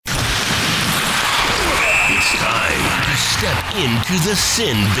Step into the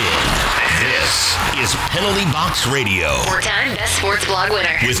sin bin. This is Penalty Box Radio. Four-time Best Sports Blog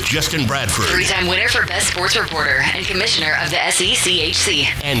winner. With Justin Bradford. Three-time winner for Best Sports Reporter and Commissioner of the SECHC.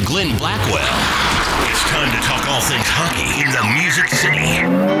 And Glenn Blackwell. It's time to talk all things hockey in the Music City.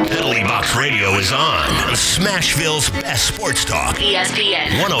 Penalty Box Radio is on Smashville's Best Sports Talk. ESPN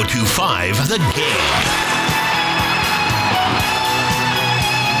 102.5 The Game.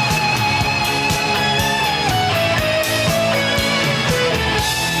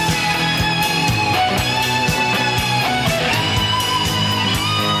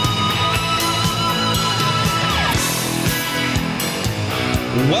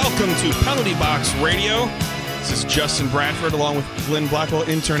 Welcome to Penalty Box Radio. This is Justin Bradford along with Glenn Blackwell,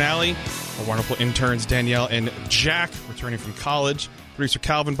 intern Allie, our wonderful interns Danielle and Jack, returning from college, producer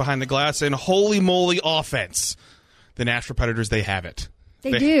Calvin behind the glass, and holy moly offense. The Nashville Predators, they have it.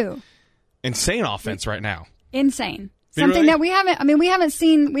 They do. Insane offense right now. Insane. Something that we haven't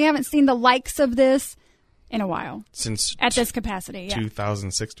seen the likes of this in a while. Since at this capacity, yeah.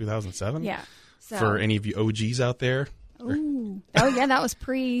 2006, 2007? Yeah. So. For any of you OGs out there. Ooh. Oh, yeah, that was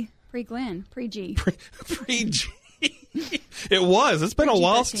pre-Glenn, pre-G. Pre-G. It was. It's been a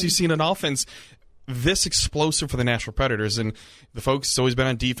while since you've seen an offense this explosive for the Nashville Predators. And the focus has always been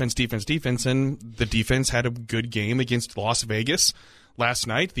on defense. And the defense had a good game against Las Vegas last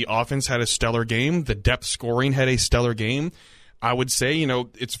night. The offense had a stellar game. The depth scoring had a stellar game. I would say,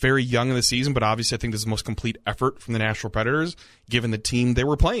 it's very young in the season, but obviously I think this is the most complete effort from the Nashville Predators, given the team they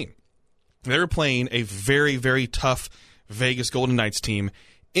were playing. They were playing a very, very tough Vegas Golden Knights team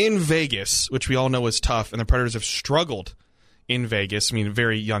in Vegas, which we all know is tough, and the Predators have struggled in Vegas. I mean, a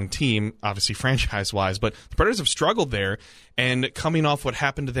very young team, obviously franchise-wise, but the Predators have struggled there, and coming off what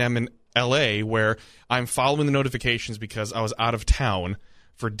happened to them in L.A., where I'm following the notifications because I was out of town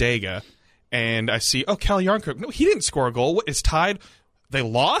for Dega, and I see, Calle Jarnkrok, no, he didn't score a goal. It's tied. They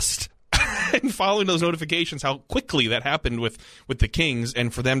lost? And following those notifications, how quickly that happened with the Kings,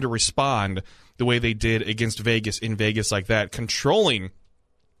 and for them to respond the way they did against Vegas in Vegas like that, controlling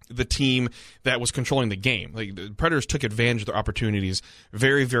the team that was controlling the game. Like, the Predators took advantage of their opportunities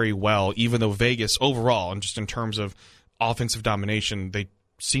very, very well, even though Vegas overall, and just in terms of offensive domination, they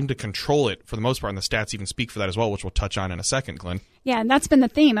seemed to control it for the most part, and the stats even speak for that as well, which we'll touch on in a second, Glenn. Yeah, and that's been the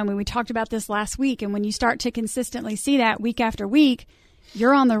theme. I mean, we talked about this last week, and when you start to consistently see that week after week,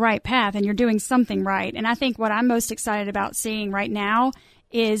 you're on the right path and you're doing something right. And I think what I'm most excited about seeing right now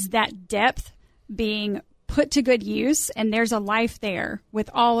is that depth being put to good use, and there's a life there with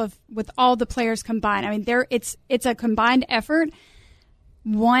all the players combined. I mean, it's a combined effort.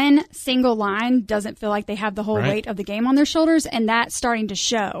 One single line doesn't feel like they have the whole weight of the game on their shoulders, and that's starting to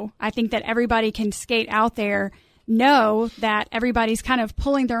show. I think that everybody can skate out there, know that everybody's kind of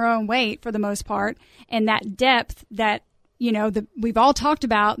pulling their own weight for the most part, and that depth that we've all talked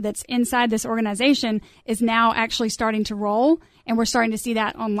about that's inside this organization is now actually starting to roll, and we're starting to see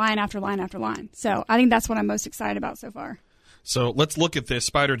that on line after line after line. So I think that's what I'm most excited about so far. So let's look at this.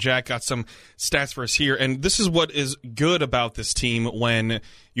 Spider Jack got some stats for us here, and this is what is good about this team when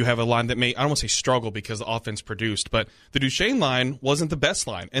you have a line that may, I don't want to say struggle because the offense produced, but the Duchesne line wasn't the best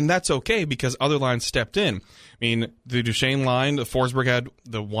line, and that's okay because other lines stepped in. I mean, the Duchesne line, Forsberg had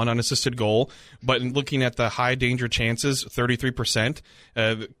the one unassisted goal, but in looking at the high danger chances, 33%.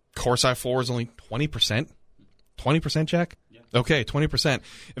 The Corsi 4 is only 20%. 20%, Jack? Yeah. Okay, 20%.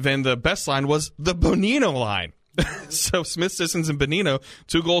 Then the best line was the Bonino line. So Smith, Sissons, and Bonino,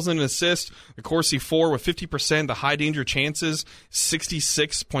 2 goals and an assist. The Corsi 4 with 50%. The high danger chances,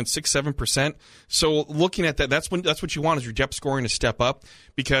 66.67%. So looking at that, that's what you want is your depth scoring to step up,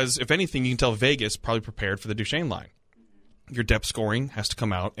 because if anything, you can tell Vegas probably prepared for the Duchesne line. Your depth scoring has to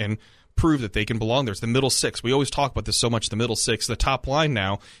come out and prove that they can belong there. It's the middle six. We always talk about this so much, the middle six. The top line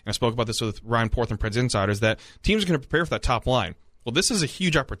now, and I spoke about this with Ryan Porth and Preds Insiders, that teams are going to prepare for that top line. Well, this is a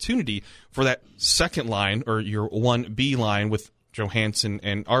huge opportunity for that second line, or your 1B line with Johansson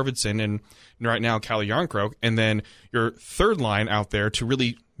and Arvidsson, and right now Calle Jarnkrok, and then your third line out there to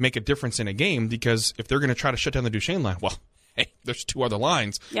really make a difference in a game, because if they're going to try to shut down the Duchesne line, well, hey, there's 2 other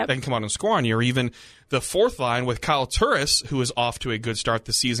lines that can come out and score on you, or even the fourth line with Kyle Turris, who is off to a good start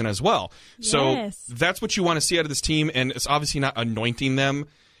this season as well. So that's what you want to see out of this team, and it's obviously not anointing them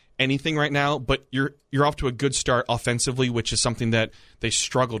anything right now, but you're off to a good start offensively, which is something that they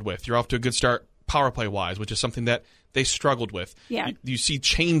struggled with. You're off to a good start power play wise, which is something that they struggled with. Yeah. You see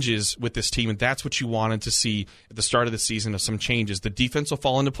changes with this team, and that's what you wanted to see at the start of the season, of some changes. The defense will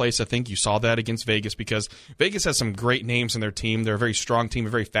fall into place. I think you saw that against Vegas, because Vegas has some great names in their team. They're a very strong team, a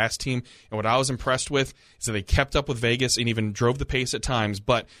very fast team. And what I was impressed with is that they kept up with Vegas and even drove the pace at times,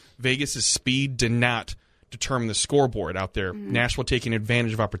 but Vegas' speed did not determine the scoreboard out there. Nashville taking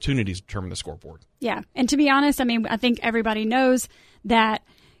advantage of opportunities to determine the scoreboard. Yeah, and to be honest, I mean, I think everybody knows that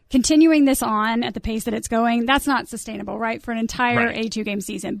continuing this on at the pace that it's going, that's not sustainable, right, for an entire 82-game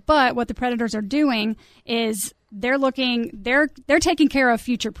season. But what the Predators are doing is they're taking care of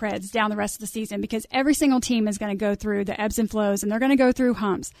future Preds down the rest of the season, because every single team is going to go through the ebbs and flows, and they're going to go through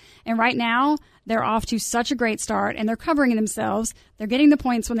humps. And right now, they're off to such a great start, and they're covering themselves. They're getting the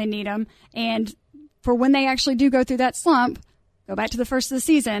points when they need them. And for when they actually do go through that slump, go back to the first of the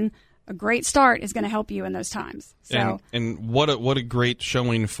season, a great start is going to help you in those times. So, and what a great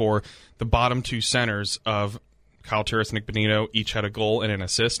showing for the bottom two centers of Kyle Turris and Nick Bonino. Each had a goal and an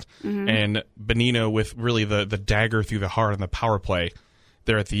assist, and Bonino with really the dagger through the heart on the power play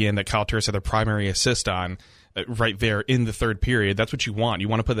there at the end that Kyle Turris had the primary assist on right there in the third period. That's what you want. You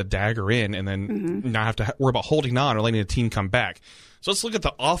want to put the dagger in and then not have to worry about holding on or letting the team come back. So let's look at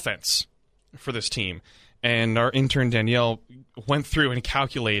the offense for this team. And our intern Danielle went through and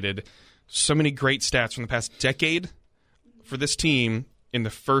calculated so many great stats from the past decade for this team in the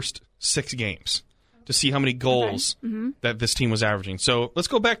first 6 games to see how many goals that this team was averaging. So let's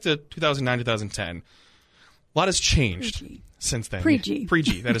go back to 2009, 2010. A lot has changed since then. Pre-G.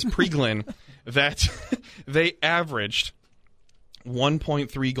 Pre-G. That is pre-Glenn. That they averaged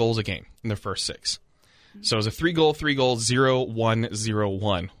 1.3 goals a game in their first 6. So it was a 3-goal,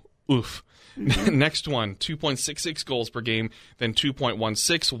 0-1-0-1. Oof. Next one, 2.66 goals per game, then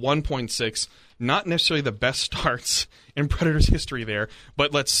 2.16, 1.6. Not necessarily the best starts in Predators history there,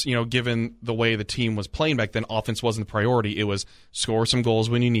 but let's, given the way the team was playing back then, offense wasn't the priority. It was score some goals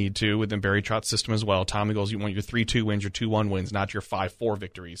when you need to within Barry Trotz's system as well. Tommy goals, you want your 3-2 wins, your 2-1 wins, not your 5-4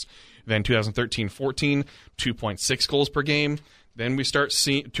 victories. Then 2013-14, 2.6 goals per game. Then we start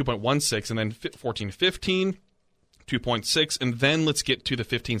seeing 2.16, and then 14-15. 2.6, and then let's get to the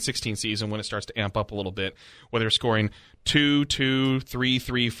 15-16 season when it starts to amp up a little bit, where they're scoring 2, 2, 3,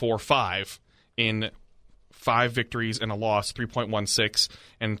 3, 4, 5 in 5 victories and a loss, 3.16,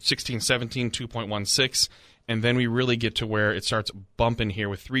 and 16-17, 2.16, and then we really get to where it starts bumping here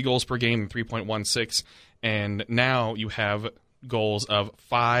with 3 goals per game and 3.16, and now you have goals of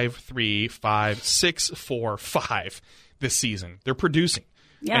 5, 3, 5, 6, 4, 5 this season. They're producing.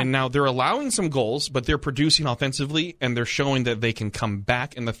 Yeah. And now they're allowing some goals, but they're producing offensively, and they're showing that they can come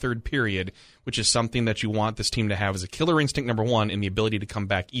back in the third period, which is something that you want this team to have as a killer instinct, number one, and the ability to come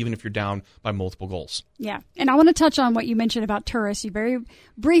back even if you're down by multiple goals. Yeah, and I want to touch on what you mentioned about Turris. You very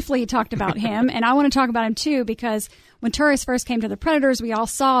briefly talked about him, and I want to talk about him too, because when Turris first came to the Predators, we all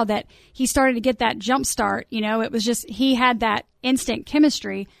saw that he started to get that jump start. It was just he had that instant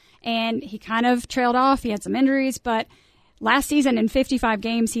chemistry, and he kind of trailed off. He had some injuries, but last season, in 55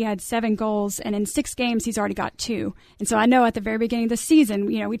 games, he had 7 goals, and in 6 games, he's already got 2. And so I know at the very beginning of the season,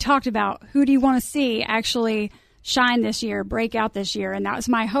 we talked about who do you want to see actually shine this year, break out this year, and that was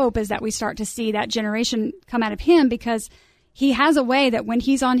my hope, is that we start to see that generation come out of him, because he has a way that when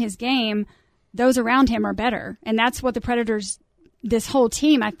he's on his game, those around him are better. And that's what the Predators, this whole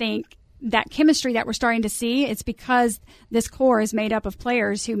team, I think, that chemistry that we're starting to see, it's because this core is made up of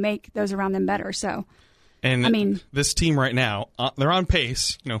players who make those around them better. So, and this team right now, they're on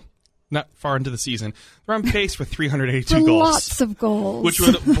pace, not far into the season. They're on pace for 382 goals. Lots of goals. Which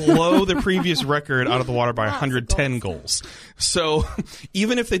would blow the previous record out of the water by 110 goals. So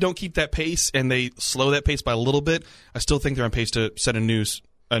even if they don't keep that pace and they slow that pace by a little bit, I still think they're on pace to set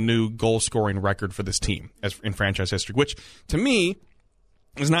a new goal-scoring record for this team as in franchise history, which to me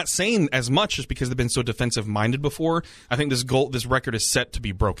is not saying as much just because they've been so defensive-minded before. I think this record is set to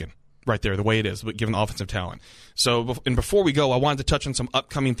be broken. Right there, the way it is, but given the offensive talent. So, and before we go, I wanted to touch on some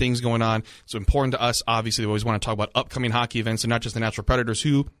upcoming things going on. So important to us, obviously, we always want to talk about upcoming hockey events, and not just the Nashville Predators,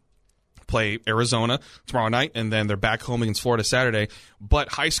 who play Arizona tomorrow night, and then they're back home against Florida Saturday. But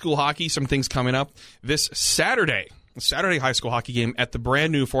high school hockey, some things coming up this Saturday high school hockey game at the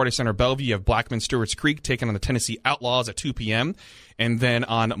brand new Ford Center Bellevue. You have Blackman Stewart's Creek taking on the Tennessee Outlaws at 2 p.m. And then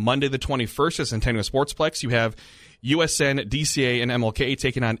on Monday the 21st at Centennial Sportsplex, you have USN, DCA, and MLK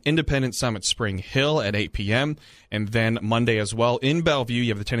taking on Independent Summit Spring Hill at 8 p.m. And then Monday as well in Bellevue, you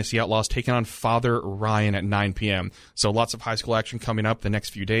have the Tennessee Outlaws taking on Father Ryan at 9 p.m. So lots of high school action coming up the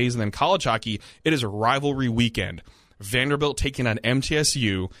next few days. And then college hockey, it is a rivalry weekend. Vanderbilt taking on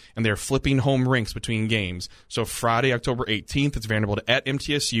MTSU, and they're flipping home rinks between games. So Friday, October 18th, it's Vanderbilt at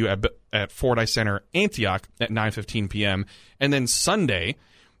MTSU at Fordyce Center, Antioch at 9:15 p.m. And then Sunday,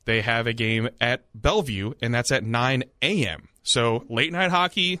 they have a game at Bellevue, and that's at 9 a.m. So late night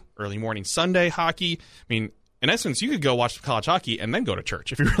hockey, early morning Sunday hockey. I mean, in essence, you could go watch college hockey and then go to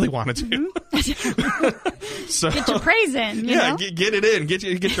church if you really wanted to. So, get your praise in. Get it in.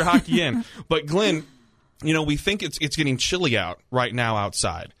 Get your hockey in. But Glenn, we think it's getting chilly out right now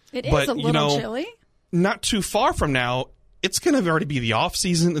outside. It is but, a little chilly. Not too far from now, it's going to already be the off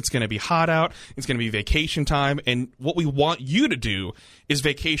season. It's going to be hot out. It's going to be vacation time. And what we want you to do is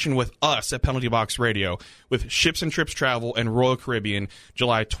vacation with us at Penalty Box Radio with Ships and Trips Travel and Royal Caribbean,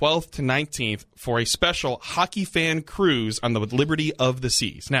 July 12th to 19th for a special hockey fan cruise on the Liberty of the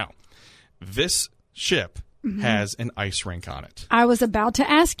Seas. Now, this ship has an ice rink on it. I was about to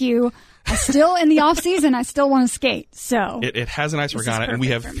ask you. I still, in the off season, I still want to skate. So it has an ice rink on it, and we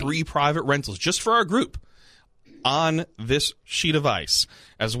have 3 private rentals just for our group on this sheet of ice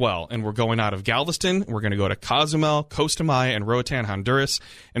as well. And we're going out of Galveston. We're going to go to Cozumel, Costa Maya, and Roatan, Honduras.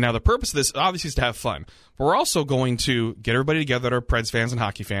 And now the purpose of this, obviously, is to have fun. But we're also going to get everybody together that are Preds fans and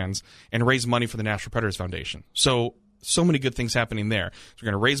hockey fans and raise money for the Nashville Predators Foundation. So many good things happening there. So we're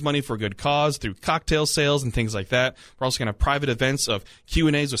going to raise money for a good cause through cocktail sales and things like that. We're also going to have private events of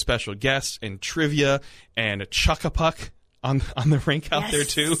Q&As with special guests and trivia and Chuck-a-Puck on the rink out there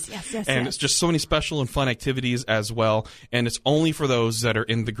too. And it's just so many special and fun activities as well. And it's only for those that are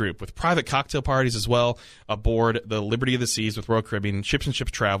in the group with private cocktail parties as well aboard the Liberty of the Seas with Royal Caribbean, Ships and Ships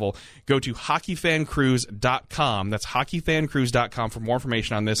Travel. Go to hockeyfancruise.com. That's hockeyfancruise.com for more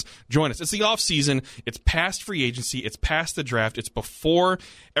information on this. Join us. It's the off season. It's past free agency. It's past the draft. It's before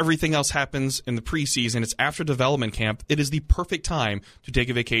everything else happens in the preseason. It's after development camp. It is the perfect time to take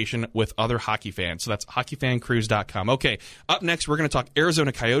a vacation with other hockey fans. So that's hockeyfancruise.com. Okay. Up next, we're going to talk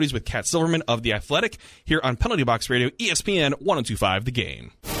Arizona Coyotes with Kat Silverman of The Athletic here on Penalty Box Radio, ESPN 102.5 The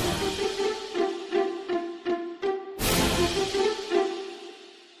Game.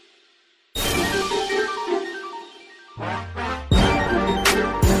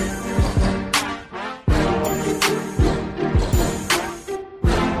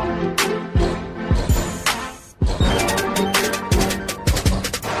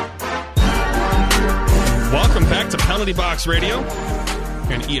 Penalty Box Radio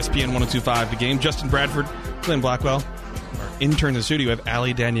here on ESPN 102.5 The Game. Justin Bradford, Glenn Blackwell, our intern in the studio. We have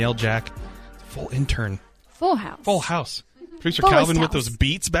Allie, Danielle, Jack. Full intern. Full house. Full house. Producer Fullest Calvin house. with those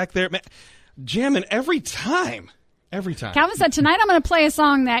beats back there. Man, jamming every time. Every time. Calvin said, tonight I'm going to play a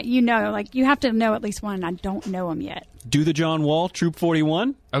song that you know. Like, you have to know at least one, and I don't know them yet. Do the John Wall, Troop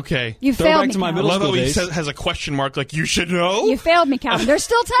 41. Okay. You Throw failed back me, to my Calvin. middle I love school how he days. has a question mark like, you should know. You failed me, Calvin. There's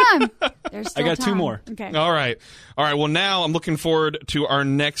still time. There's still I got time. 2 more. Okay. All right. Well, now I'm looking forward to our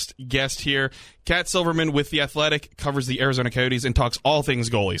next guest here. Kat Silverman with The Athletic covers the Arizona Coyotes and talks all things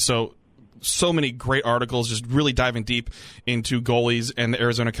goalies. So many great articles, just really diving deep into goalies and the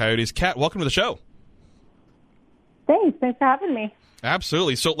Arizona Coyotes. Kat, welcome to the show. Thanks for having me.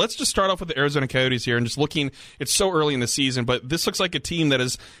 Absolutely. So let's just start off with the Arizona Coyotes here and just looking, it's so early in the season, but this looks like a team that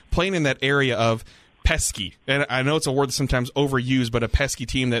is playing in that area of pesky. And I know it's a word that's sometimes overused, but a pesky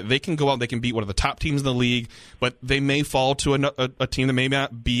team that they can go out, they can beat one of the top teams in the league, but they may fall to a team that may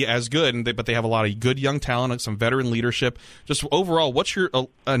not be as good, but they have a lot of good young talent, some veteran leadership. Just overall, what's your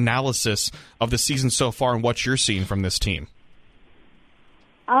analysis of the season so far and what you're seeing from this team?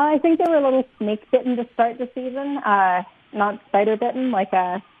 I think they were a little snake-bitten to start the season, not spider-bitten like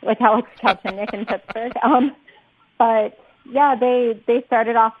Alex Galchenyuk in Pittsburgh. But, yeah, they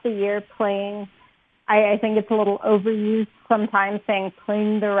started off the year playing, I think it's a little overused sometimes saying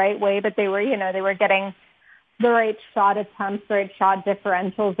playing the right way, but they were getting the right shot attempts, the right shot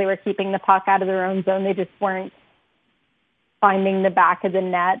differentials. They were keeping the puck out of their own zone. They just weren't finding the back of the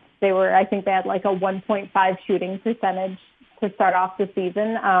net. I think they had like a 1.5 shooting percentage to start off the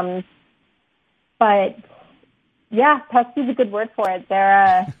season. But yeah, pesky is a good word for it.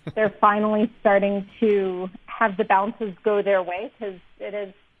 They're finally starting to have the bounces go their way because it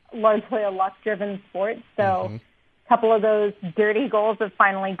is largely a luck-driven sport. So a couple of those dirty goals have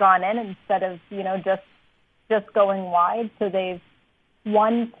finally gone in instead of, just going wide. So they've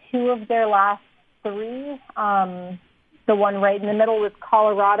won 2 of their last 3. The one right in the middle was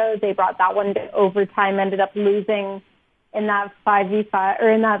Colorado. They brought that one to overtime, ended up losing in that 5v5 or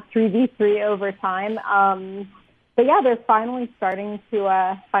in that 3v3 overtime. But yeah, they're finally starting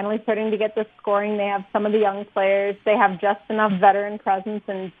to get the scoring. They have some of the young players. They have just enough veteran presence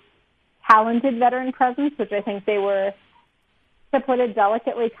and talented veteran presence, which I think they were, to put it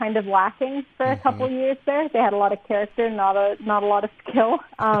delicately, kind of lacking for a couple of years there. They had a lot of character, not a lot of skill.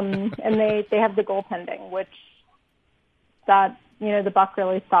 And they have the goaltending, which that, the buck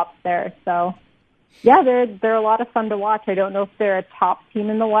really stops there. So yeah, they're a lot of fun to watch. I don't know if they're a top team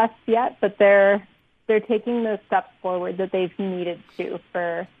in the West yet, but they're taking those steps forward that they've needed to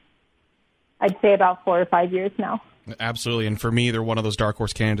for, I'd say, about 4 or 5 years now. Absolutely, and for me, they're one of those dark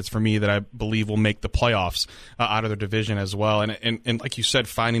horse candidates for me that I believe will make the playoffs out of their division as well. And like you said,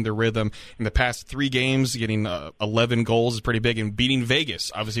 finding their rhythm in the past 3 games, getting 11 goals is pretty big, and beating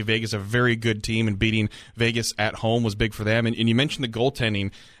Vegas. Obviously, Vegas a very good team, and beating Vegas at home was big for them. And you mentioned the goaltending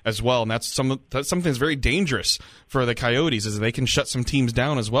as well, and that's something that's very dangerous for the Coyotes, is they can shut some teams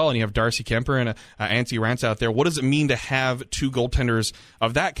down as well. And you have Darcy Kemper and Antti Raanta out there. What does it mean to have 2 goaltenders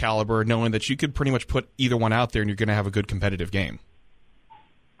of that caliber, knowing that you could pretty much put either one out there and you're going to have a good competitive game?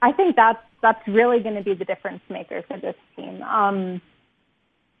 I think that's really going to be the difference maker for this team. I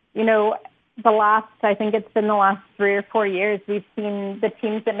think it's been the last 3 or 4 years, we've seen the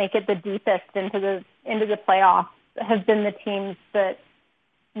teams that make it the deepest into the playoffs have been the teams that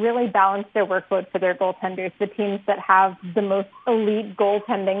really balance their workload for their goaltenders, the teams that have the most elite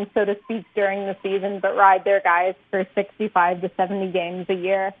goaltending, so to speak, during the season, but ride their guys for 65 to 70 games a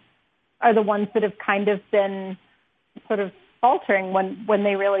year, are the ones that have kind of been sort of faltering when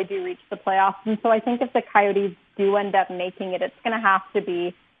they really do reach the playoffs. And so I think if the Coyotes do end up making it, it's going to have to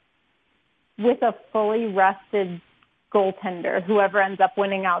be with a fully rested goaltender, whoever ends up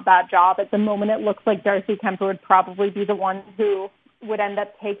winning out that job. At the moment, it looks like Darcy Kemper would probably be the one who would end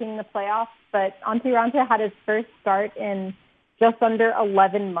up taking the playoffs. But Antti Raanta had his first start in just under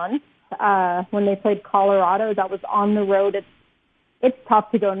 11 months when they played Colorado. That was on the road. It's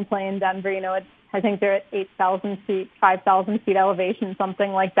tough to go and play in Denver. I think they're at 8,000 feet, 5,000 feet elevation,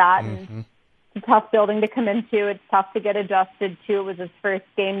 something like that. Mm-hmm. And it's a tough building to come into. It's tough to get adjusted to. It was his first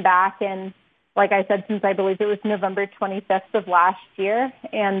game back. And like I said, since I believe it was November 25th of last year,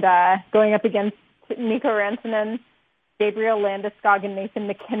 and going up against Mikko Rantanen, Gabriel Landeskog, and Nathan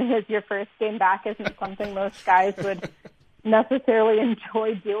McKinnon as your first game back isn't something most guys would necessarily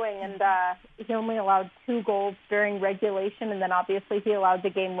enjoy doing. And he only allowed 2 goals during regulation, and then obviously he allowed the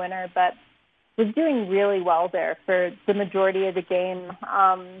game winner, but was doing really well there for the majority of the game.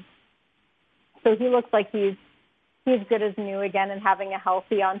 So he looks like he's good as new again, and having a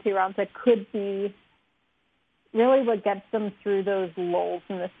healthy Antti Raanta could be really what gets them through those lulls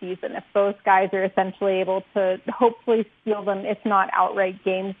in the season. If both guys are essentially able to hopefully steal them, if not outright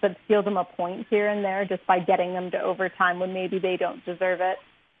games, but steal them a point here and there just by getting them to overtime when maybe they don't deserve it,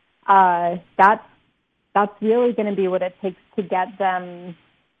 that's really going to be what it takes to get them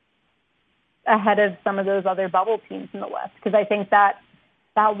ahead of some of those other bubble teams in the West. Because I think that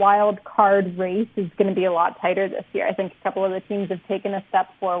wild card race is going to be a lot tighter this year. I think a couple of the teams have taken a step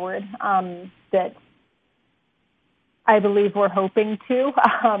forward that I believe we're hoping to.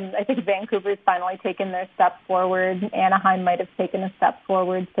 I think Vancouver's finally taken their step forward. Anaheim might have taken a step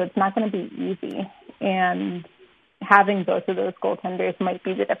forward, so it's not going to be easy. And having both of those goaltenders might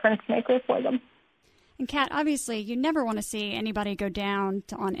be the difference maker for them. And Kat, obviously, you never want to see anybody go down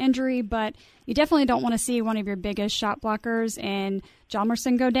on injury, but you definitely don't want to see one of your biggest shot blockers in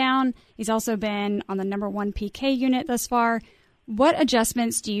Hjalmarsson go down. He's also been on the number 1 PK unit thus far. What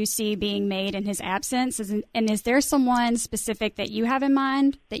adjustments do you see being made in his absence? And is there someone specific that you have in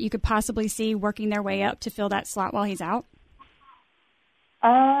mind that you could possibly see working their way up to fill that slot while he's out?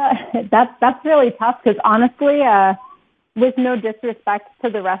 That's really tough because honestly, with no disrespect to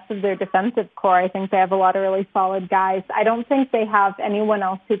the rest of their defensive core, I think they have a lot of really solid guys. I don't think they have anyone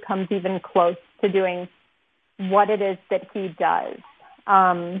else who comes even close to doing what it is that he does.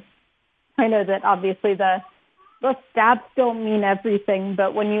 I know that obviously the stats don't mean everything,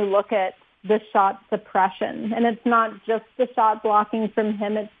 but when you look at the shot suppression, and it's not just the shot blocking from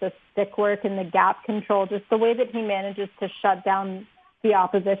him, it's the stick work and the gap control, just the way that he manages to shut down the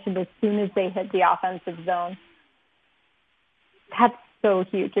opposition as soon as they hit the offensive zone. That's so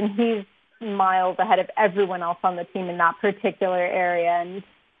huge, and he's miles ahead of everyone else on the team in that particular area. And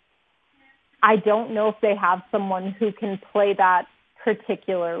I don't know if they have someone who can play that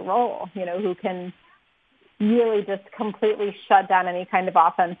particular role, who can really just completely shut down any kind of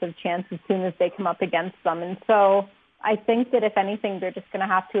offensive chance as soon as they come up against them. And so I think that if anything, they're just going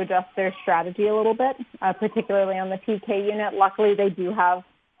to have to adjust their strategy a little bit, particularly on the PK unit. Luckily, they do have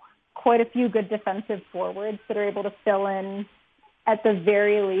quite a few good defensive forwards that are able to fill in at the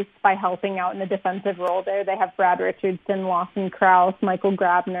very least by helping out in the defensive role there. They have Brad Richardson, Lawson Krause, Michael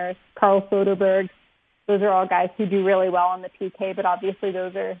Grabner, Carl Soderberg. Those are all guys who do really well on the PK, but obviously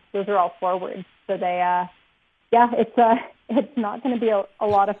those are all forwards. So they, it's not going to be a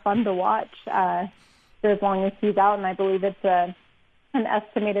lot of fun to watch for as long as he's out, and I believe it's an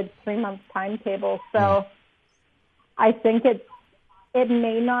estimated 3-month timetable. So I think it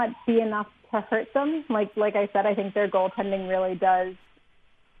may not be enough to hurt them. Like I said, I think their goaltending really does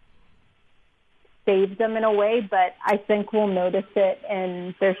save them in a way, but I think we'll notice it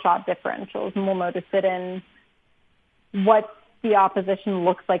in their shot differentials, and we'll notice it in what the opposition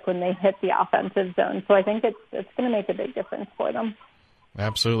looks like when they hit the offensive zone. So I think it's going to make a big difference for them.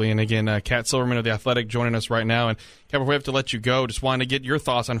 Absolutely. And again, Kat Silverman of The Athletic joining us right now. And Kat, before we have to let you go, just wanted to get your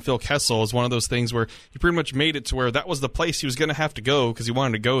thoughts on Phil Kessel. It's one of those things where he pretty much made it to where that was the place he was going to have to go because he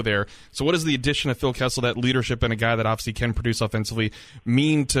wanted to go there. So what does the addition of Phil Kessel, that leadership and a guy that obviously can produce offensively,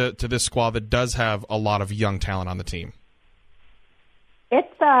 mean to this squad that does have a lot of young talent on the team? It's,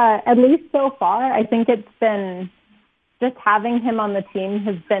 at least so far, I think it's been just having him on the team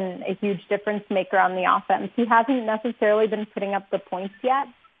has been a huge difference maker on the offense. He hasn't necessarily been putting up the points yet,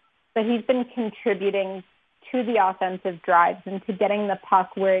 but he's been contributing to the offensive drives and to getting the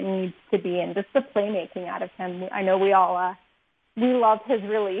puck where it needs to be and just the playmaking out of him. I know we all, we love his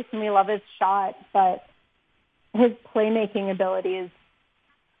release and we love his shot, but his playmaking ability is,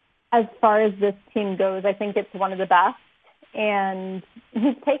 as far as this team goes, I think it's one of the best. And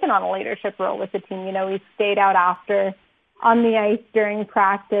he's taken on a leadership role with the team. You know, he's stayed out after on the ice during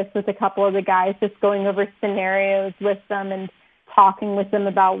practice with a couple of the guys, just going over scenarios with them and talking with them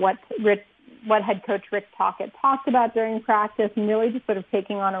about what head coach Rick Tocchet talked about during practice, and really just sort of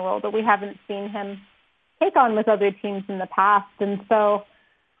taking on a role that we haven't seen him take on with other teams in the past. And so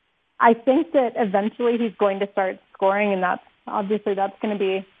I think that eventually he's going to start scoring, and that's going to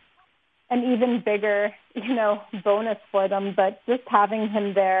be an even bigger, bonus for them. But just having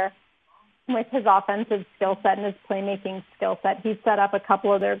him there with his offensive skill set and his playmaking skill set, he's set up a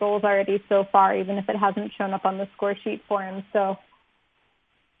couple of their goals already so far, even if it hasn't shown up on the score sheet for him. So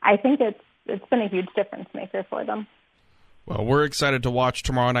I think it's been a huge difference maker for them. Well, we're excited to watch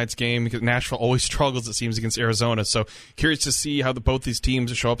tomorrow night's game because Nashville always struggles, it seems, against Arizona. So curious to see how both these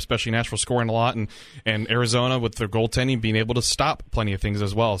teams show up, especially Nashville scoring a lot and Arizona with their goaltending being able to stop plenty of things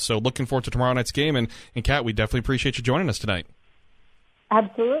as well. So looking forward to tomorrow night's game. And Kat, we definitely appreciate you joining us tonight.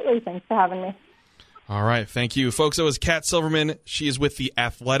 Absolutely. Thanks for having me. All right, thank you. Folks, that was Kat Silverman. She is with The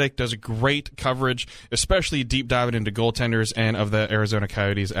Athletic, does great coverage, especially deep diving into goaltenders and of the Arizona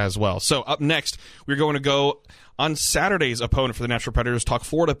Coyotes as well. So up next, we're going to go on Saturday's opponent for the Nashville Predators, talk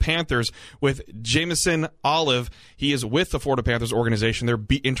Florida Panthers with Jameson Olive. He is with the Florida Panthers organization, their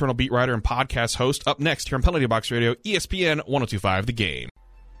internal beat writer and podcast host. Up next here on Penalty Box Radio, ESPN 102.5 The Game.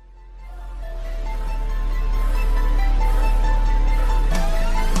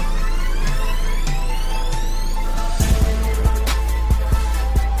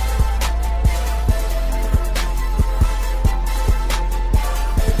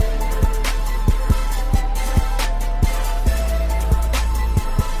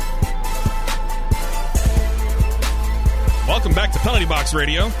 Welcome back to Penalty Box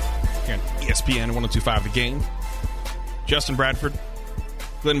Radio here on ESPN 102.5 The Game. Justin Bradford,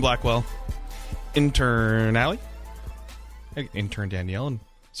 Glenn Blackwell, Intern Allie, Intern Danielle, and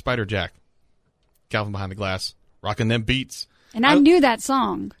Spider Jack. Calvin behind the glass, rocking them beats. And I knew that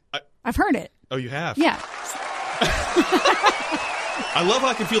song. I've heard it. Oh, you have? Yeah. I love how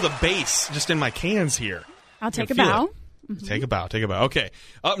I can feel the bass just in my cans here. I'll take a bow. Mm-hmm. Take a bow. Okay.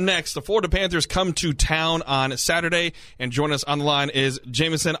 Up next, the Florida Panthers come to town on Saturday, and join us on the line is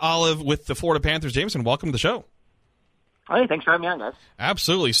Jameson Olive with the Florida Panthers. Jameson, welcome to the show. Hey, thanks for having me on, guys.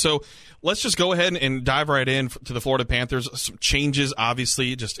 Absolutely. So let's just go ahead and dive right in to the Florida Panthers. Some changes,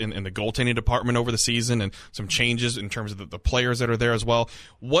 obviously, just in the goaltending department over the season, and some changes in terms of the players that are there as well.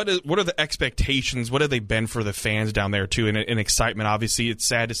 What are the expectations? What have they been for the fans down there, too, in excitement? Obviously, it's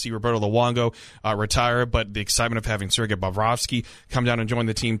sad to see Roberto Luongo retire, but the excitement of having Sergei Bobrovsky come down and join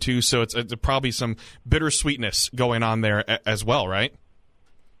the team, too. So it's probably some bittersweetness going on there as well, right?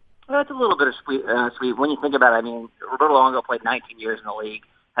 Well, it's a little bit of sweet. When you think about it, I mean, Roberto Luongo played 19 years in the league,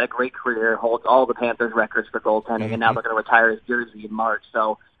 had a great career, holds all the Panthers records for goaltending, and now they're going to retire his jersey in March.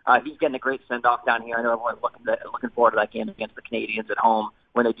 So he's getting a great send-off down here. I know everyone's looking forward to that game against the Canadians at home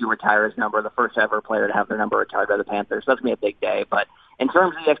when they do retire his number, the first ever player to have their number retired by the Panthers. So that's going to be a big day. But in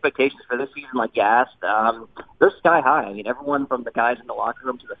terms of the expectations for this season, like you asked, they're sky high. I mean, everyone from the guys in the locker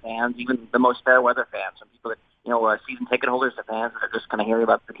room to the fans, even the most fair weather fans, some people that, season ticket holders to fans that are just kind of hearing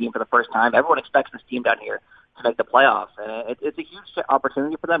about the team for the first time. Everyone expects this team down here to make the playoffs. And it's a huge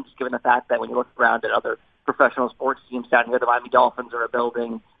opportunity for them, just given the fact that when you look around at other professional sports teams down here, the Miami Dolphins are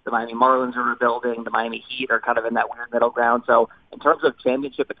rebuilding, the Miami Marlins are rebuilding, the Miami Heat are kind of in that weird middle ground. So in terms of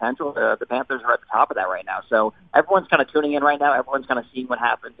championship potential, the Panthers are at the top of that right now. So everyone's kind of tuning in right now. Everyone's kind of seeing what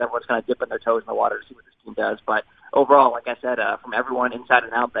happens. Everyone's kind of dipping their toes in the water to see what this team does. But overall, like I said, from everyone inside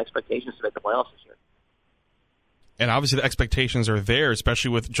and out, the expectations to make the playoffs this year. And obviously the expectations are there,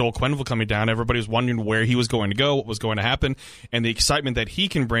 especially with Joel Quenneville coming down. Everybody was wondering where he was going to go, what was going to happen, and the excitement that he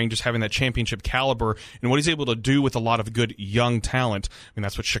can bring just having that championship caliber and what he's able to do with a lot of good young talent. I mean,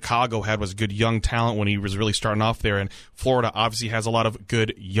 that's what Chicago had, was good young talent when he was really starting off there. And Florida obviously has a lot of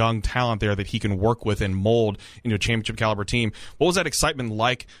good young talent there that he can work with and mold into a championship caliber team. What was that excitement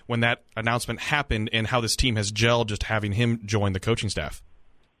like when that announcement happened, and how this team has gelled just having him join the coaching staff?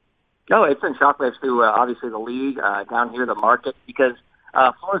 No, it's been shockwaves through obviously the league, down here, the market, because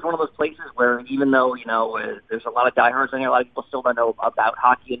Florida's one of those places where even though, there's a lot of diehards in here, a lot of people still don't know about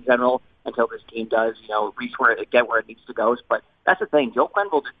hockey in general until this team does, reach get where it needs to go. But that's the thing. Joel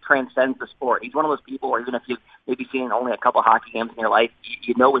Quenneville just transcends the sport. He's one of those people where even if you've maybe seen only a couple hockey games in your life,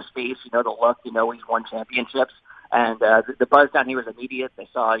 you know his face, you know the look, you know he's won championships. And the buzz down here was immediate. They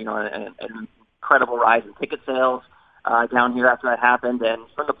saw, an incredible rise in ticket sales down here after that happened. And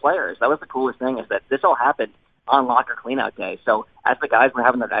for the players, that was the coolest thing, is that this all happened on locker cleanout day. So as the guys were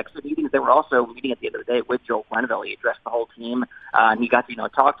having their exit meetings, they were also meeting at the end of the day with Joel Quenneville. He addressed the whole team, and he got to,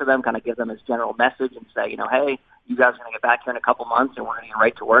 talk to them, kind of give them his general message and say, hey, you guys are going to get back here in a couple months, and we're going to get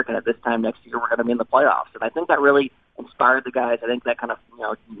right to work, and at this time next year, we're going to be in the playoffs. And I think that really inspired the guys. I think that kind of,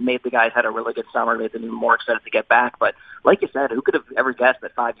 made the guys had a really good summer, made them even more excited to get back. But like you said, who could have ever guessed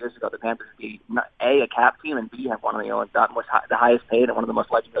that 5 years ago the Panthers would be, A, a cap team, and B, have one of the highest paid and one of the most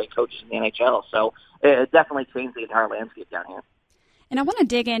legendary coaches in the NHL. So it definitely changed the entire landscape down here. And I want to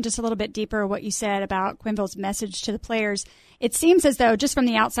dig in just a little bit deeper what you said about Quenneville's message to the players. It seems as though, just from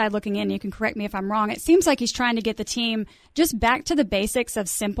the outside looking in, you can correct me if I'm wrong, it seems like he's trying to get the team just back to the basics of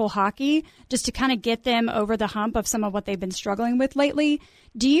simple hockey, just to kind of get them over the hump of some of what they've been struggling with lately.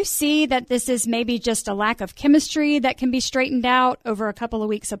 Do you see that this is maybe just a lack of chemistry that can be straightened out over a couple of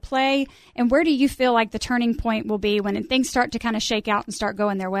weeks of play? And where do you feel like the turning point will be when things start to kind of shake out and start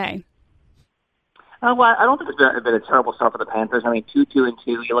going their way? Well, I don't think it's been a terrible start for the Panthers. I mean, 2-2-2.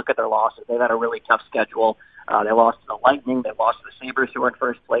 You look at their losses; they've had a really tough schedule. They lost to the Lightning, they lost to the Sabres, who were in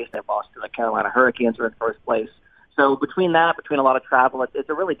first place. They lost to the Carolina Hurricanes, who were in first place. So between a lot of travel, it's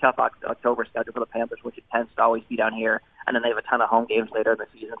a really tough October schedule for the Panthers, which it tends to always be down here. And then they have a ton of home games later in the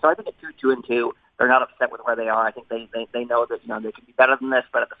season. So I think at 2-2-2, they're not upset with where they are. I think they know that they can be better than this,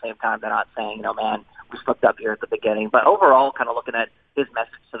 but at the same time, they're not saying, man, we slipped up here at the beginning. But overall, kind of looking at his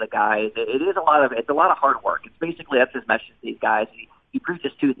message to the guys, it's a lot of hard work. It's basically, that's his message to these guys. He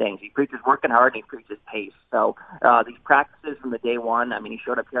preaches two things. He preaches working hard, and he preaches pace. So these practices from the day one, I mean, he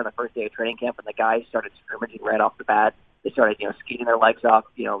showed up here on the first day of training camp, and the guys started scrimmaging right off the bat. They started, skating their legs off,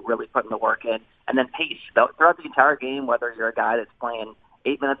 really putting the work in. And then pace. Throughout the entire game, whether you're a guy that's playing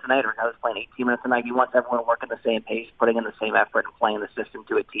 8 minutes a night or a guy that's playing 18 minutes a night, he wants everyone working the same pace, putting in the same effort, and playing the system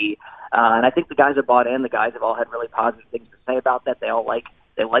to a T. And I think the guys have bought in. The guys have all had really positive things to say about that. They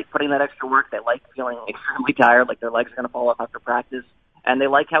like putting that extra work. They like feeling extremely tired, like their legs are going to fall off after practice. And they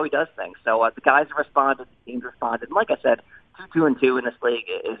like how he does things. So the guys have responded, the team's responded. And like I said, 2-2-2 in this league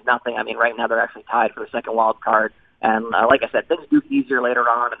is nothing. I mean, right now they're actually tied for the second wild card. And like I said, things do get easier later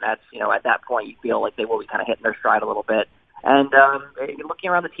on, and that's, at that point you feel like they will be kind of hitting their stride a little bit. And you're looking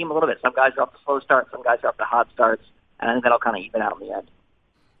around the team a little bit. Some guys are off to slow starts, some guys are off to hot starts, and I think that'll kind of even out in the end.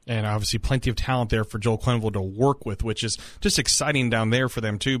 And obviously plenty of talent there for Joel Quenneville to work with, which is just exciting down there for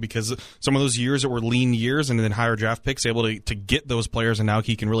them, too, because some of those years that were lean years and then higher draft picks, able to get those players, and now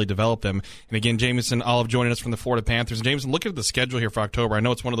he can really develop them. And again, Jameson Olive joining us from the Florida Panthers. And Jameson, look at the schedule here for October. I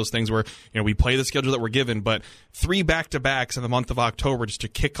know it's one of those things where we play the schedule that we're given, but 3 back-to-backs in the month of October just to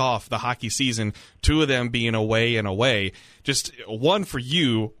kick off the hockey season, 2 of them being away and away. Just one for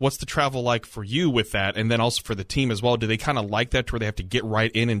you, what's the travel like for you with that? And then also for the team as well, do they kind of like that to where they have to get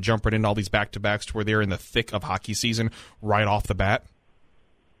right in and jump right into all these back-to-backs to where they're in the thick of hockey season right off the bat?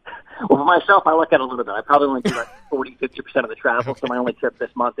 Well, for myself, I look at it a little bit. I probably only do like 40-50% of the travel, so my only trip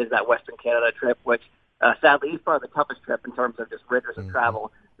this month is that Western Canada trip, which sadly is probably the toughest trip in terms of just rigors of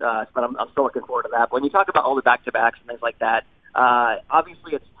travel, but I'm still looking forward to that. But when you talk about all the back-to-backs and things like that,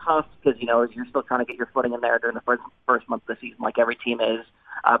 obviously it's tough because, you're still trying to get your footing in there during the first month of the season like every team is.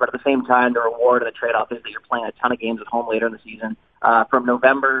 But at the same time, the reward and the trade-off is that you're playing a ton of games at home later in the season. From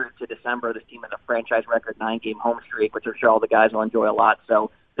November to December, this team has a franchise record 9-game home streak, which I'm sure all the guys will enjoy a lot.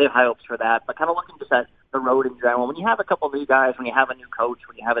 So they have high hopes for that. But kind of looking just at the road in general, when you have a couple of new guys, when you have a new coach,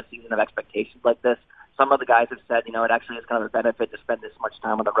 when you have a season of expectations like this, some of the guys have said, it actually is kind of a benefit to spend this much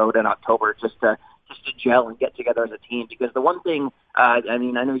time on the road in October just to gel and get together as a team. Because the one thing, I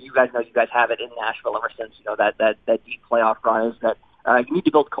know you guys have it in Nashville ever since, that deep playoff run is that you need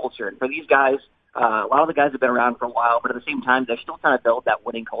to build culture. And for these guys, a lot of the guys have been around for a while, but at the same time, they're still trying to build that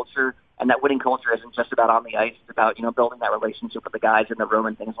winning culture. And that winning culture isn't just about on the ice. It's about, building that relationship with the guys in the room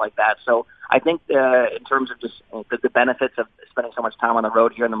and things like that. So I think in terms of just the benefits of spending so much time on the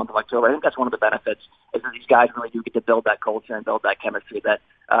road here in the month of October, I think that's one of the benefits is that these guys really do get to build that culture and build that chemistry that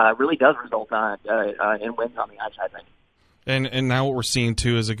really does result in wins on the ice, I think. And now what we're seeing,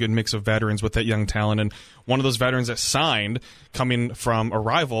 too, is a good mix of veterans with that young talent. And one of those veterans that signed coming from a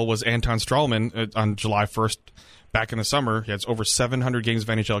rival was Anton Strahlman on July 1st. Back in the summer, he has over 700 games of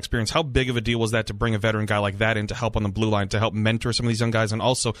NHL experience. How big of a deal was that to bring a veteran guy like that in to help on the blue line, to help mentor some of these young guys and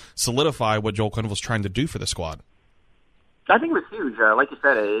also solidify what Joel Quenneville was trying to do for the squad? I think it was huge. Like you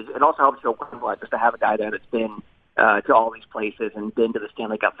said, it also helps Joel Quenneville just to have a guy there that's been to all these places and been to the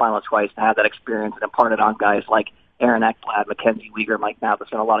Stanley Cup final twice, to have that experience and impart it on guys like Aaron Ekblad, Mackenzie Weegar, Mike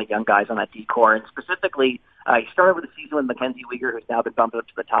Matheson, a lot of young guys on that D-core. And specifically, he started with the season with Mackenzie Weegar, who's now been bumped up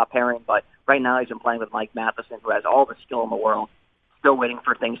to the top pairing. But right now he's been playing with Mike Matheson, who has all the skill in the world, still waiting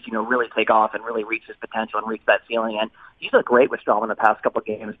for things to really take off and really reach his potential and reach that ceiling. And he's looked great with Strahlman the past couple of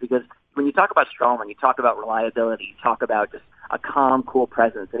games, because when you talk about Strahlman, you talk about reliability, you talk about just a calm, cool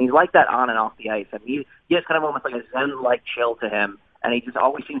presence. And he's like that on and off the ice. I mean, he has kind of almost like a Zen-like chill to him. And he just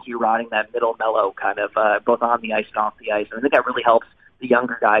always seems to be riding that middle mellow kind of both on the ice and off the ice. And I think that really helps the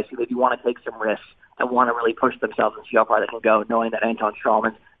younger guys who maybe want to take some risks and want to really push themselves and see how far they can go, knowing that Anton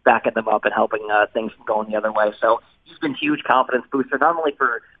Strahlman's backing them up and helping things from going the other way. So he's been a huge confidence booster, not only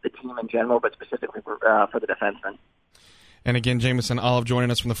for the team in general, but specifically for the defensemen. And again, Jameson Olive joining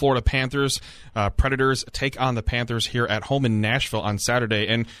us from the Florida Panthers. Predators take on the Panthers here at home in Nashville on Saturday.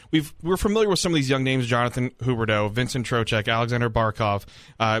 And we're familiar with some of these young names: Jonathan Huberdeau, Vincent Trocheck, Alexander Barkov,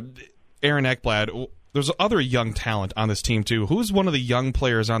 Aaron Ekblad. There's other young talent on this team, too. Who's one of the young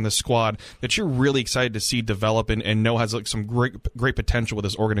players on this squad that you're really excited to see develop and know has some great potential with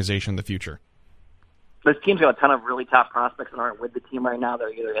this organization in the future? This team's got a ton of really top prospects that aren't with the team right now.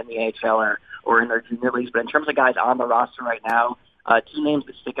 They're either in the AHL or in their junior leagues. But in terms of guys on the roster right now, two names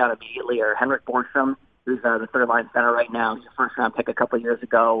that stick out immediately are Henrik Borgstrom, who's the third-line center right now. He's a first-round pick a couple of years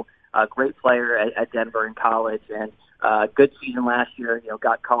ago. Great player at Denver in college, and good season last year.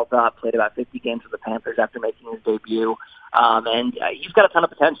 Got called up, played about 50 games with the Panthers after making his debut. And he's got a ton of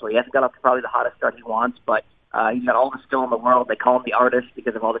potential. He hasn't got up to probably the hottest start he wants, but he's got all the skill in the world. They call him the artist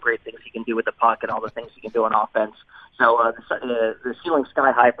because of all the great things he can do with the puck and all the things he can do on offense. So the ceiling's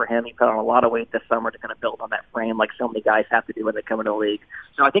sky high for him. He put on a lot of weight this summer to kind of build on that frame like so many guys have to do when they come into the league.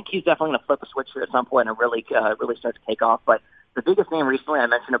 So I think he's definitely going to flip a switch here at some point and really start to take off. But the biggest name recently, I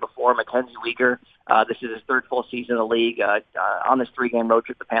mentioned it before, Mackenzie Weegar. This is his third full season in the league. On this 3-game road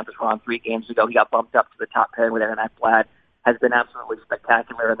trip the Panthers were on 3 games ago, he got bumped up to the top pairing with Aaron Ekblad. Has been absolutely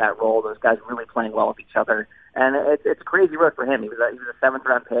spectacular in that role. Those guys really playing well with each other. And it's a crazy road for him. He was a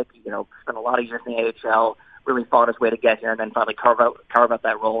 7th-round pick. He spent a lot of years in the AHL, really fought his way to get here, and then finally carve out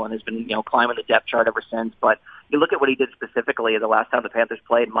that role, and has been climbing the depth chart ever since. But you look at what he did specifically the last time the Panthers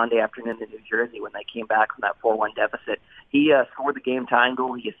played Monday afternoon in New Jersey when they came back from that 4-1 deficit. He scored the game-tying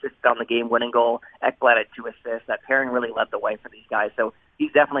goal. He assisted on the game-winning goal. Ekblad had 2 assists. That pairing really led the way for these guys. So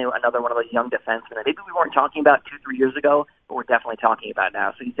he's definitely another one of those young defensemen that maybe we weren't talking about 2-3 years ago, but we're definitely talking about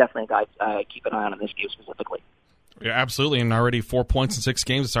now. So he's definitely a guy keep an eye on in this game specifically. Yeah, absolutely, and already 4 points in 6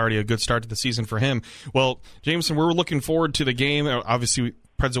 games. It's already a good start to the season for him. Well, Jameson, we're looking forward to the game. Obviously,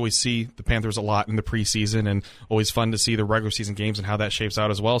 Preds always see the Panthers a lot in the preseason, and always fun to see the regular season games and how that shapes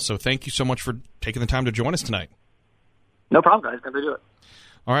out as well. So thank you so much for taking the time to join us tonight. No problem, guys. Good to do it.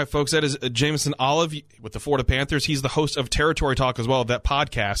 All right, folks, that is Jameson Olive with the Florida Panthers. He's the host of Territory Talk as well, that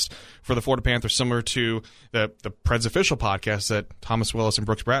podcast for the Florida Panthers, similar to the Preds official podcast that Thomas Willis and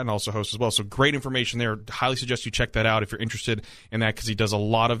Brooks Bratton also host as well. So great information there. Highly suggest you check that out if you're interested in that, because he does a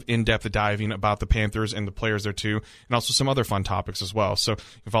lot of in-depth diving about the Panthers and the players there too, and also some other fun topics as well. So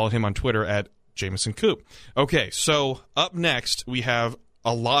you can follow him on Twitter at Jameson Coop. Okay, so up next, we have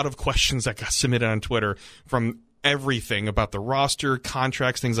a lot of questions that got submitted on Twitter from everything about the roster,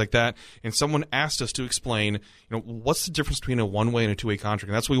 contracts, things like that. And someone asked us to explain, what's the difference between a one-way and a two-way contract?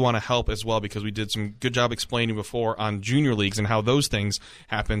 And that's what we want to help as well, because we did some good job explaining before on junior leagues and how those things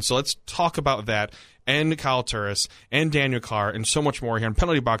happen. So let's talk about that, and Kyle Turris and Daniel Carr and so much more here on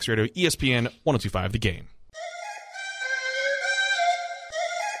Penalty Box Radio, ESPN 102.5 The Game.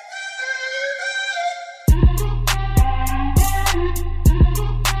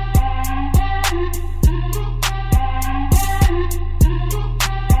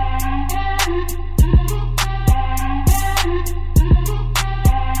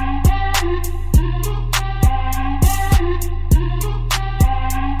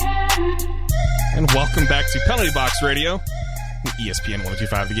 Welcome back to Penalty Box Radio, ESPN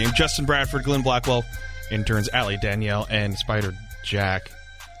 102.5 The Game. Justin Bradford, Glenn Blackwell, interns Allie, Danielle, and Spider Jack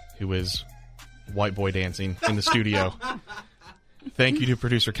who is white boy dancing in the studio. Thank you to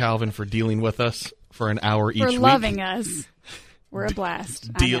producer Calvin for dealing with us for an hour each week. For loving us. We're a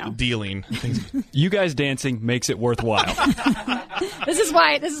blast. Dealing. You guys dancing makes it worthwhile. This is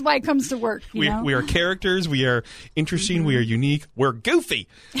why it comes to work. We are characters. We are interesting. Mm-hmm. We are unique. We're goofy.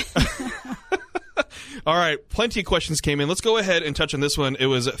 All right, plenty of questions came in. Let's go ahead and touch on this one. It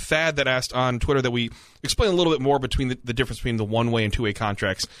was Thad that asked on Twitter that we explain a little bit more between the difference between the one-way and two-way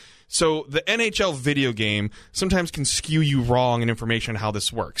contracts. So the NHL video game sometimes can skew you wrong in information on how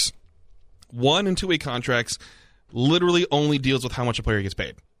this works. One- and two-way contracts literally only deals with how much a player gets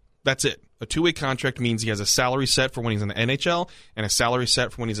paid. That's it. A two-way contract means he has a salary set for when he's in the NHL and a salary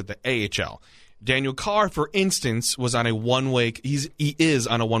set for when he's at the AHL. Daniel Carr, for instance, was on a one-way. He is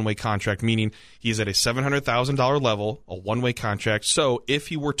on a one-way contract, meaning he's at a $700,000 level, a one-way contract. So if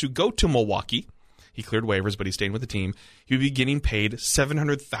he were to go to Milwaukee, he cleared waivers, but he's staying with the team. He would be getting paid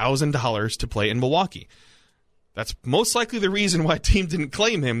 $700,000 to play in Milwaukee. That's most likely the reason why a team didn't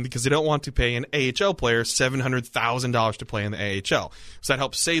claim him, because they don't want to pay an AHL player $700,000 to play in the AHL. So that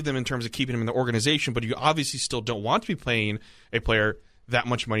helps save them in terms of keeping him in the organization, but you obviously still don't want to be paying a player that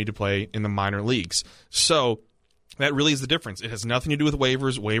much money to play in the minor leagues. So that really is the difference. It has nothing to do with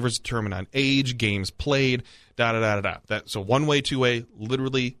waivers. Waivers determine on age, games played, da-da-da-da-da. So one-way, two-way,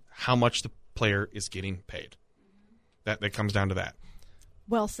 literally how much the player is getting paid. That comes down to that.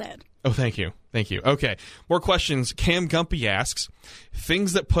 Well said. Oh, thank you. Thank you. Okay, more questions. Cam Gumpy asks,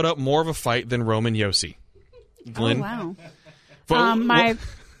 things that put up more of a fight than Roman Josi. Glenn? Oh, wow.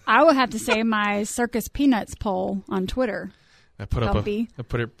 I would have to say my Circus Peanuts poll on Twitter. That put up a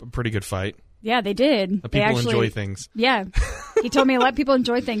pretty good fight. Yeah, they did. People enjoy things. Yeah. He told me to let people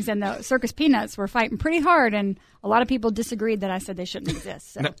enjoy things, and the Circus Peanuts were fighting pretty hard, and a lot of people disagreed that I said they shouldn't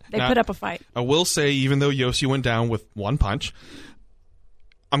exist. So they put up a fight. I will say, even though Josi went down with one punch,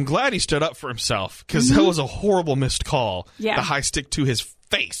 I'm glad he stood up for himself, because that was a horrible missed call. Yeah. The high stick to his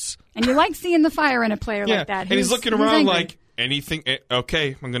face. And you like seeing the fire in a player like that. And he's looking around like, anything,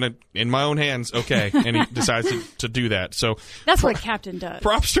 okay, I'm going to, in my own hands, okay. And he decides to do that. So that's what a captain does.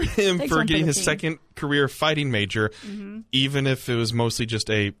 Props to him for getting his second career fighting major, even if it was mostly just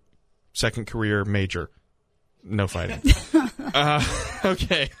a second career major. No fighting.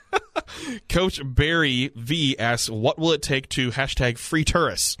 Okay. Coach Barry V asks, what will it take to #free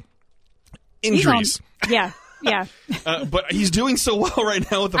tourists? Injuries. Yeah. But he's doing so well right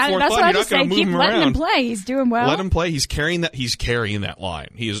now with the fourth line. You're not going to move him around. Let him play. He's doing well. Let him play. He's carrying that line.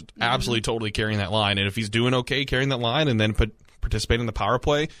 He is absolutely totally carrying that line. And if he's doing okay carrying that line and then participate in the power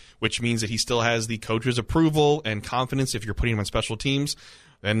play, which means that he still has the coach's approval and confidence if you're putting him on special teams,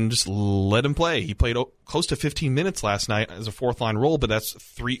 then just let him play. He played close to 15 minutes last night as a fourth line role, but that's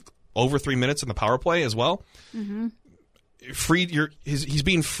over 3 minutes in the power play as well. Mm-hmm. He's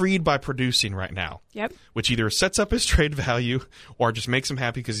being freed by producing right now. Yep. Which either sets up his trade value or just makes him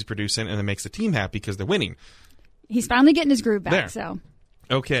happy because he's producing, and then makes the team happy because they're winning. He's finally getting his groove back. There. So.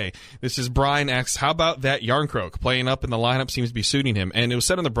 Okay, this is Brian asks, how about that Yarncroke? Playing up in the lineup seems to be suiting him. And it was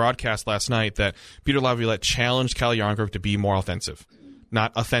said on the broadcast last night that Peter Laviolette challenged Calle Yarncroke to be more offensive.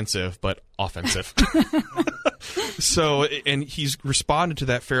 Not offensive, but offensive. So, and he's responded to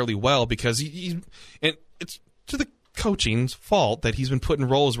that fairly well, because and it's to the coaching's fault that he's been put in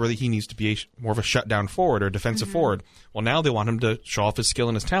roles where he needs to be more of a shutdown forward or defensive forward. Well, now they want him to show off his skill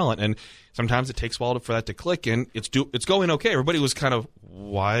and his talent, and sometimes it takes a while for that to click, and it's going okay. Everybody was kind of,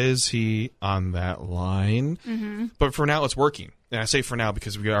 why is he on that line? Mm-hmm. But for now, it's working. And I say for now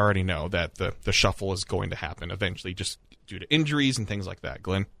because we already know that the shuffle is going to happen eventually, just due to injuries and things like that.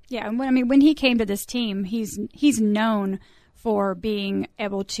 Glenn? Yeah, when he came to this team, he's known for being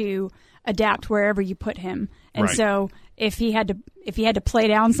able to adapt wherever you put him. And so if he had to play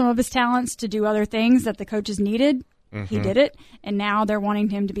down some of his talents to do other things that the coaches needed, he did it. And now they're wanting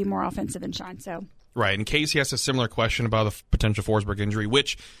him to be more offensive and shine. So right. And Casey has a similar question about the potential Forsberg injury,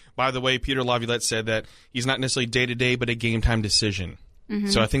 which, by the way, Peter Laviolette said that he's not necessarily day-to-day, but a game-time decision. Mm-hmm.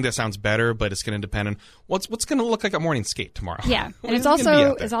 So I think that sounds better, but it's going to depend on what's going to look like a morning skate tomorrow. Yeah, and it's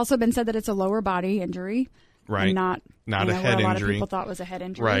also been said that it's a lower body injury. Right. And not a head injury. A lot of people thought was a head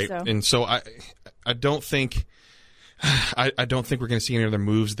injury. Right. So. And so I don't think we're going to see any other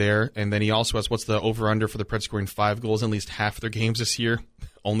moves there. And then he also asks, what's the over-under for the Preds scoring 5 goals in at least half of their games this year?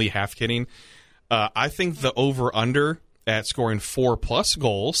 Only half kidding. I think the over-under at scoring 4+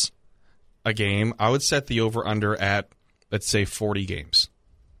 goals a game, I would set the over-under at, let's say, 40 games.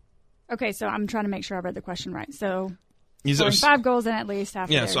 Okay, so I'm trying to make sure I read the question right. So scoring 5 goals in at least half.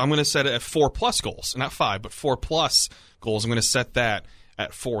 Yeah, so I'm going to set it at 4+ goals, not 5, but 4+ goals. I'm going to set that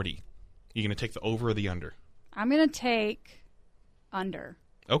at 40. You're going to take the over or the under? I'm going to take under.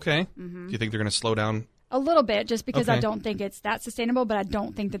 Okay. Do you think they're going to slow down? A little bit, just because Okay. I don't think it's that sustainable, but I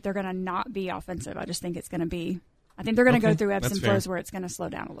don't think that they're going to not be offensive. I just think it's going to be. I think they're going to Okay, go through ebbs that's and fair. flows where it's going to slow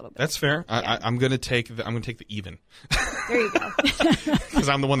down a little bit. That's fair. Yeah. I'm going to take the even There you go. because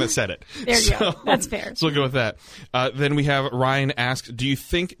I'm the one that said it. There you go. That's fair. So we'll go with that. Then we have Ryan asks, do you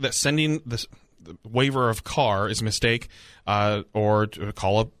think that sending the waiver of Carr is a mistake, or to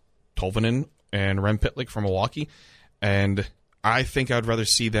call up Tolvanen and Rem Pitlick from Milwaukee? And I think I'd rather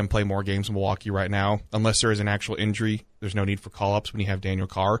see them play more games in Milwaukee right now. Unless there is an actual injury, there's no need for call-ups when you have Daniel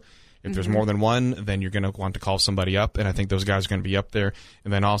Carr. If there's more than one, then you're going to want to call somebody up, and I think those guys are going to be up there.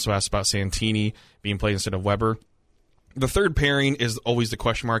 And then also asked about Santini being played instead of Weber. The third pairing is always the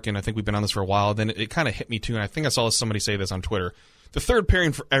question mark, and I think we've been on this for a while. Then it kind of hit me, too, and I think I saw somebody say this on Twitter. The third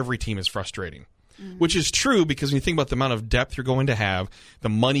pairing for every team is frustrating, which is true because when you think about the amount of depth you're going to have, the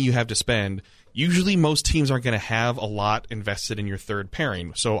money you have to spend, usually most teams aren't going to have a lot invested in your third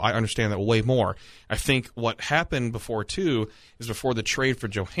pairing. So I understand that way more. I think what happened before, too, is before the trade for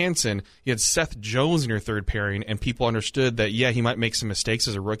Johansson, you had Seth Jones in your third pairing, and people understood that, yeah, he might make some mistakes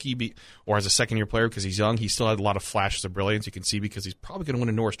as a rookie or as a second-year player because he's young. He still had a lot of flashes of brilliance, you can see, because he's probably going to win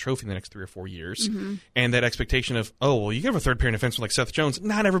a Norris Trophy in the next 3 or 4 years. And that expectation of, oh, well, you have a third pairing defenseman like Seth Jones.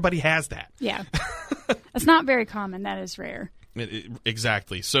 Not everybody has that. Yeah. That's not very common. That is rare.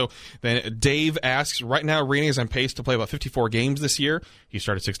 Exactly. So then Dave asks, right now Rainey is on pace to play about 54 games this year. He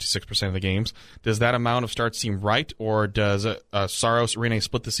started 66% of the games. Does that amount of starts seem right, or does Saros Rainey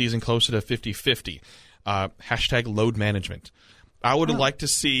split the season closer to 50-50? Hashtag load management. I would like to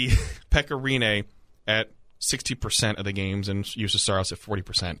see Pekka Rinne at 60% of the games and Jussi Saros at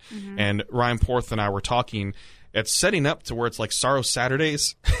 40%. And Ryan Porth and I were talking. It's setting up to where it's like Saros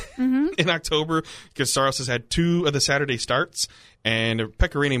Saturdays in October, because Saros has had 2 of the Saturday starts, and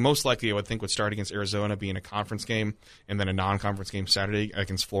Pekka Rinne most likely I would think would start against Arizona, being a conference game, and then a non-conference game Saturday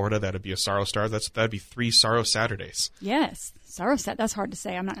against Florida. That would be a Saros start. That'd be 3 Saros Saturdays. Yes. Saros, that's hard to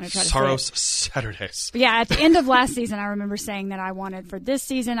say. I'm not going to try to Saros say it. Saturdays. But yeah, at the end of last season, I remember saying that I wanted, for this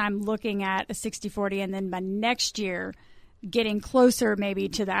season, I'm looking at a 60-40, and then by next year, getting closer maybe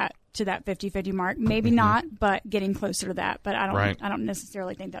to that 50-50 mark. Maybe not, but getting closer to that. But I don't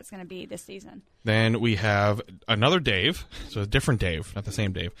necessarily think that's going to be this season. Then we have another Dave, so a different Dave, not the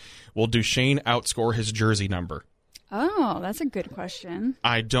same Dave. Will Duchesne outscore his jersey number? Oh, that's a good question.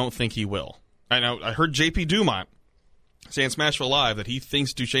 I don't think he will. I heard JP Dumont say in Smashville Live that he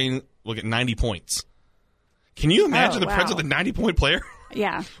thinks Duchesne will get 90 points. Can you imagine the Preds with a 90-point player?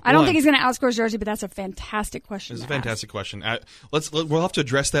 Yeah. I don't think he's going to outscore his jersey, but that's a fantastic question. It's a fantastic question. We'll have to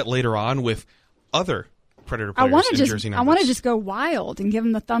address that later on with other Predator players in jersey numbers. I want to just go wild and give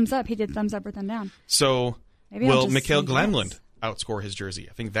him the thumbs up. He did thumbs up or thumb down. So Maybe will I'll just Mikael say Glenlund yes. outscore his jersey?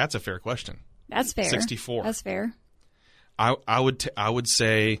 I think that's a fair question. That's fair. 64. That's fair. I would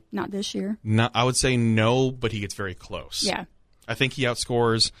say Not this year. no. I would say no, but he gets very close. Yeah. I think he can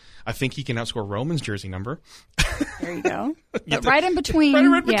outscore Roman's jersey number. There you go. But right in between.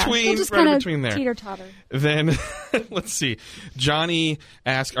 Right yeah, between- we'll just right in kind between there. of teeter-totter. Then let's see. Johnny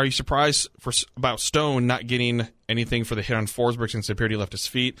asked, "Are you surprised about Stone not getting anything for the hit on Forsberg since Sapirti left his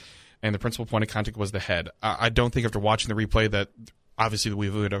feet, and the principal point of contact was the head?" I don't think after watching the replay that obviously we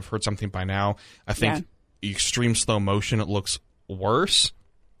would have heard something by now. I think extreme slow motion, it looks worse.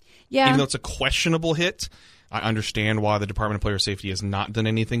 Yeah. Even though it's a questionable hit, I understand why the Department of Player Safety has not done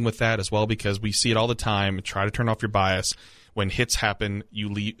anything with that as well, because we see it all the time. Try to turn off your bias. When hits happen, you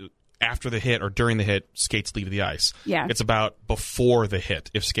leave after the hit or during the hit, skates leave the ice. Yeah. It's about before the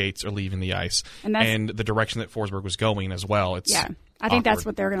hit if skates are leaving the ice. And the direction that Forsberg was going as well. It's I think that's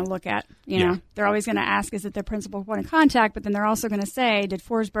what they're going to look at. You know, they're always going to ask, is it the principal point of contact? But then they're also going to say, did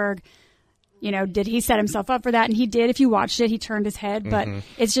Forsberg, did he set himself up for that? And he did. If you watched it, he turned his head. But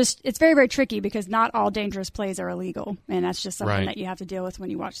it's very, very tricky because not all dangerous plays are illegal. And that's just something that you have to deal with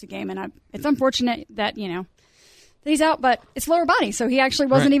when you watch the game. And it's unfortunate that, he's out, but it's lower body. So he actually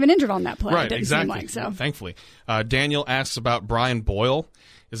wasn't even injured on that play. Right, it didn't exactly. seem like, so. Thankfully. Daniel asks about Brian Boyle.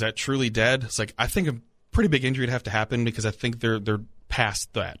 Is that truly dead? It's like, I think a pretty big injury would have to happen because I think they're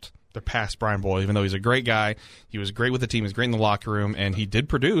past that. They're past Brian Boyle, even though he's a great guy. He was great with the team. He was great in the locker room, and he did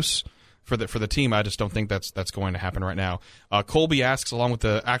produce for the team. I just don't think that's going to happen right now. Colby asks, along with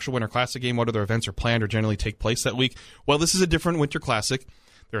the actual Winter Classic game, what other events are planned or generally take place that week? Well, this is a different Winter Classic.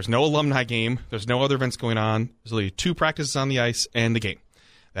 There's no alumni game. There's no other events going on. There's only 2 practices on the ice and the game.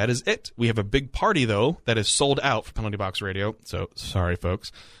 That is it. We have a big party, though, that is sold out for Penalty Box Radio. So, sorry,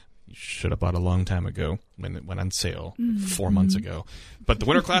 folks. You should have bought a long time ago. when it went on sale 4 months ago. But the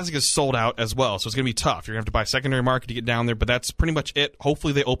Winter Classic is sold out as well, so it's going to be tough. You're going to have to buy secondary market to get down there, but that's pretty much it.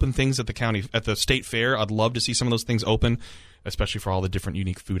 Hopefully they open things at the state fair. I'd love to see some of those things open, especially for all the different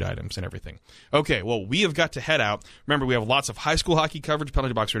unique food items and everything. Okay, well, we have got to head out. Remember, we have lots of high school hockey coverage,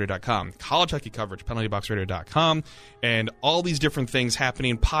 penaltyboxradio.com, college hockey coverage, penaltyboxradio.com, and all these different things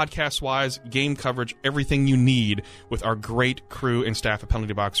happening podcast-wise, game coverage, everything you need with our great crew and staff at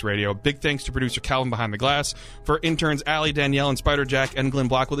Penalty Box Radio. Big thanks to producer Calvin behind the glass, for interns Allie, Danielle, and Spider Jack, and Glenn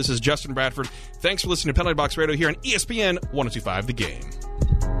Blackwell. This is Justin Bradford. Thanks for listening to Penalty Box Radio here on ESPN 102.5 The Game.